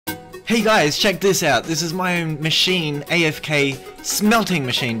Hey guys, check this out. This is my own machine, AFK smelting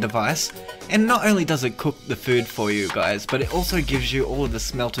machine device. And not only does it cook the food for you guys, but it also gives you all of the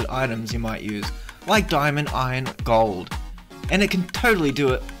smelted items you might use, like diamond, iron, gold. And it can totally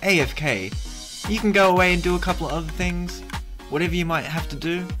do it AFK. You can go away and do a couple of other things, whatever you might have to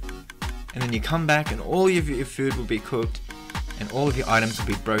do. And then you come back and all of your food will be cooked and all of your items will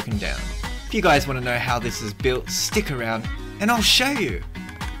be broken down. If you guys want to know how this is built, stick around and I'll show you.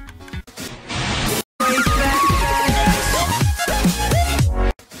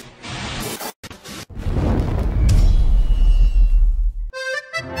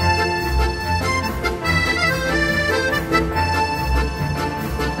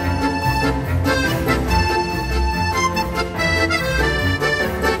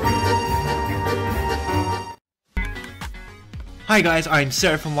 Hi guys, I'm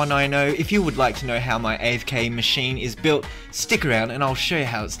Seraphim 190. If you would like to know how my AFK machine is built, stick around and I'll show you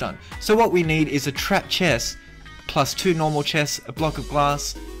how it's done. So what we need is a trap chest, plus 2 normal chests, a block of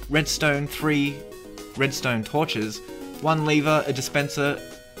glass, redstone, 3 redstone torches, 1 lever, a dispenser,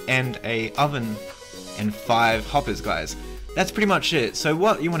 and a oven, and 5 hoppers, guys. That's pretty much it. So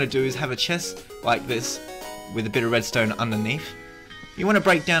what you want to do is have a chest like this, with a bit of redstone underneath. You want to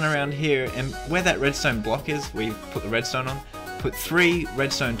break down around here, and where that redstone block is, where you put the redstone on, put 3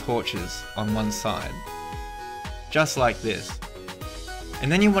 redstone torches on one side, just like this.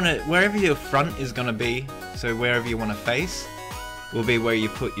 And then you want to, wherever your front is going to be, so wherever you want to face, will be where you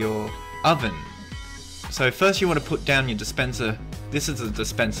put your oven. So first you want to put down your dispenser. This is the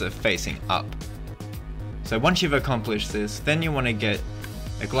dispenser facing up. So once you've accomplished this, then you want to get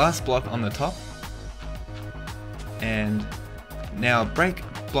a glass block on the top, and now break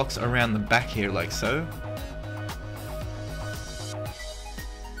blocks around the back here like so.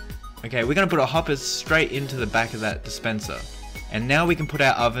 Okay, we're going to put our hoppers straight into the back of that dispenser. And now we can put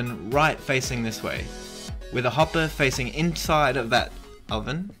our oven right facing this way, with a hopper facing inside of that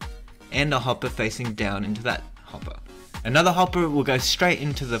oven, and a hopper facing down into that hopper. Another hopper will go straight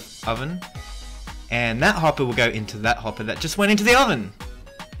into the oven, and that hopper will go into that hopper that just went into the oven.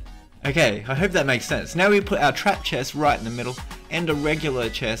 Okay, I hope that makes sense. Now we put our trap chest right in the middle, and a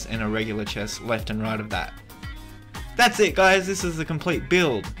regular chest and a regular chest left and right of that. That's it guys, this is the complete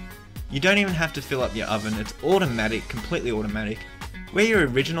build. You don't even have to fill up your oven, it's automatic, completely automatic. Where your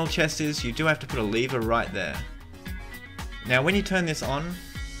original chest is, you do have to put a lever right there. Now when you turn this on,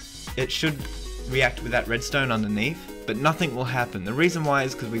 it should react with that redstone underneath, but nothing will happen. The reason why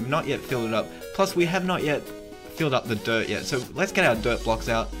is because we've not yet filled it up, plus we have not yet filled up the dirt yet. So let's get our dirt blocks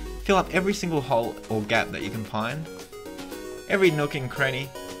out, fill up every single hole or gap that you can find, every nook and cranny,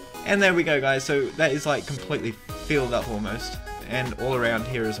 and there we go guys, so that is like completely filled up almost. And all around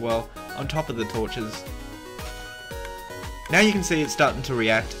here as well, on top of the torches. Now you can see it's starting to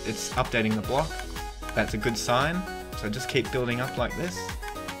react, it's updating the block. That's a good sign, so just keep building up like this.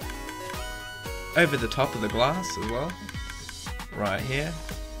 Over the top of the glass as well, right here.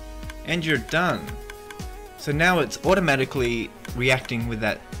 And you're done. So now it's automatically reacting with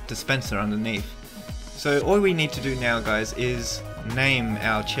that dispenser underneath. So all we need to do now guys is name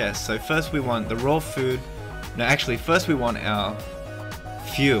our chest. So first we want the raw food. No, actually, first we want our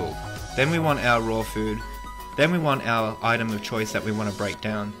fuel, then we want our raw food, then we want our item of choice that we want to break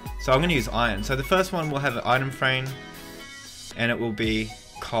down. So I'm going to use iron. So the first one will have an item frame, and it will be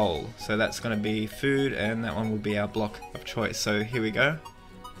coal. So that's going to be food, and that one will be our block of choice. So here we go.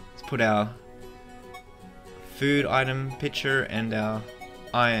 Let's put our food item picture and our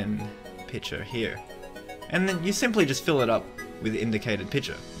iron picture here. And then you simply just fill it up with the indicated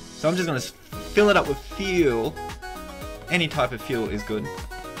picture. So I'm just going to fill it up with fuel. Any type of fuel is good.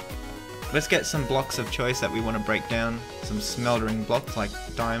 Let's get some blocks of choice that we want to break down. Some smeltering blocks like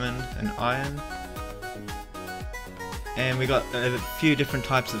diamond and iron. And we got a few different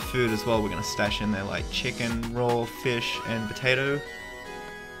types of food as well we're going to stash in there, like chicken, raw fish and potato.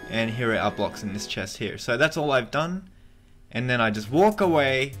 And here are our blocks in this chest here. So that's all I've done. And then I just walk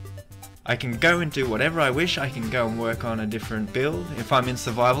away. I can go and do whatever I wish. I can go and work on a different build. If I'm in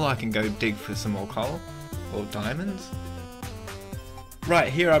survival, I can go dig for some more coal or diamonds.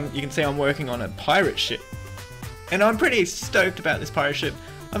 Right here, you can see I'm working on a pirate ship, and I'm pretty stoked about this pirate ship.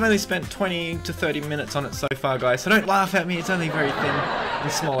 I've only spent 20 to 30 minutes on it so far, guys. So don't laugh at me. It's only very thin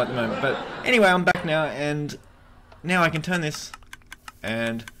and small at the moment. But anyway, I'm back now, and now I can turn this,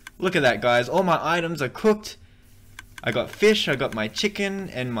 and look at that, guys. All my items are cooked. I got fish, I got my chicken,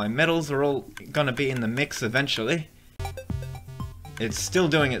 and my metals are all gonna be in the mix eventually. It's still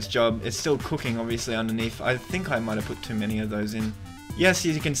doing its job, it's still cooking obviously underneath. I think I might have put too many of those in. Yes,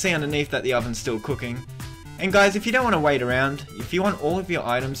 you can see underneath that the oven's still cooking. And guys, if you don't want to wait around, if you want all of your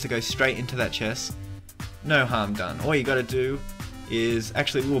items to go straight into that chest, no harm done. All you gotta do is,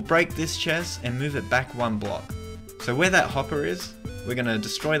 actually we'll break this chest and move it back 1 block. So where that hopper is, we're gonna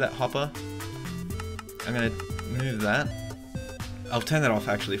destroy that hopper. I'm gonna move that. I'll turn that off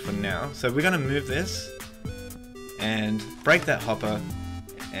actually for now. So we're gonna move this and break that hopper,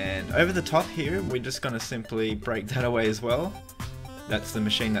 and over the top here we're just gonna simply break that away as well. That's the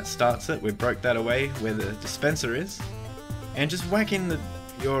machine that starts it. We broke that away where the dispenser is, and just whack in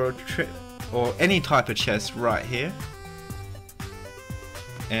your trip or any type of chest right here,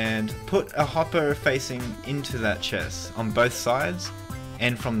 and put a hopper facing into that chest on both sides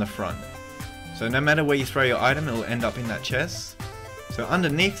and from the front. So no matter where you throw your item, it will end up in that chest. So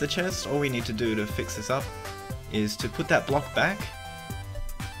underneath the chest, all we need to do to fix this up is to put that block back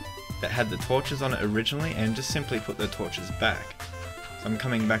that had the torches on it originally, and just simply put the torches back. So I'm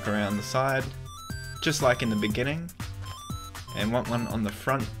coming back around the side, just like in the beginning, and want one on the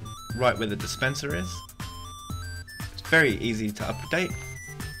front, right where the dispenser is. It's very easy to update,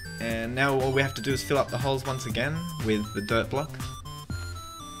 and now all we have to do is fill up the holes once again with the dirt block.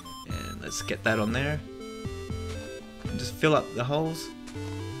 And let's get that on there, and just fill up the holes,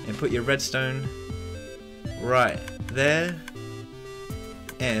 and put your redstone right there.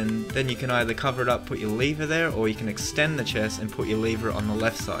 And then you can either cover it up, put your lever there, or you can extend the chest and put your lever on the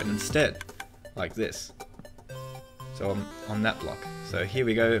left side instead, like this. So I'm on that block. So here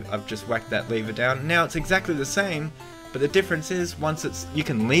we go, I've just whacked that lever down. Now it's exactly the same, but the difference is you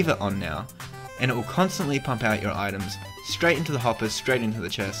can leave it on now, and it will constantly pump out your items straight into the hoppers, straight into the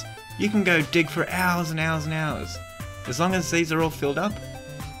chest. You can go dig for hours and hours and hours. As long as these are all filled up,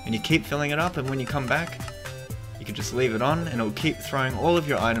 and you keep filling it up, and when you come back, you can just leave it on and it will keep throwing all of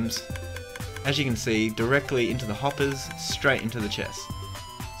your items, as you can see, directly into the hoppers, straight into the chest.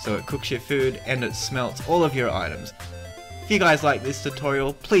 So it cooks your food and it smelts all of your items. If you guys like this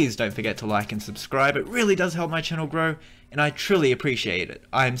tutorial, please don't forget to like and subscribe. It really does help my channel grow, and I truly appreciate it.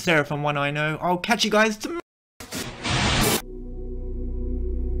 I'm Seraphim 190. I'll catch you guys tomorrow.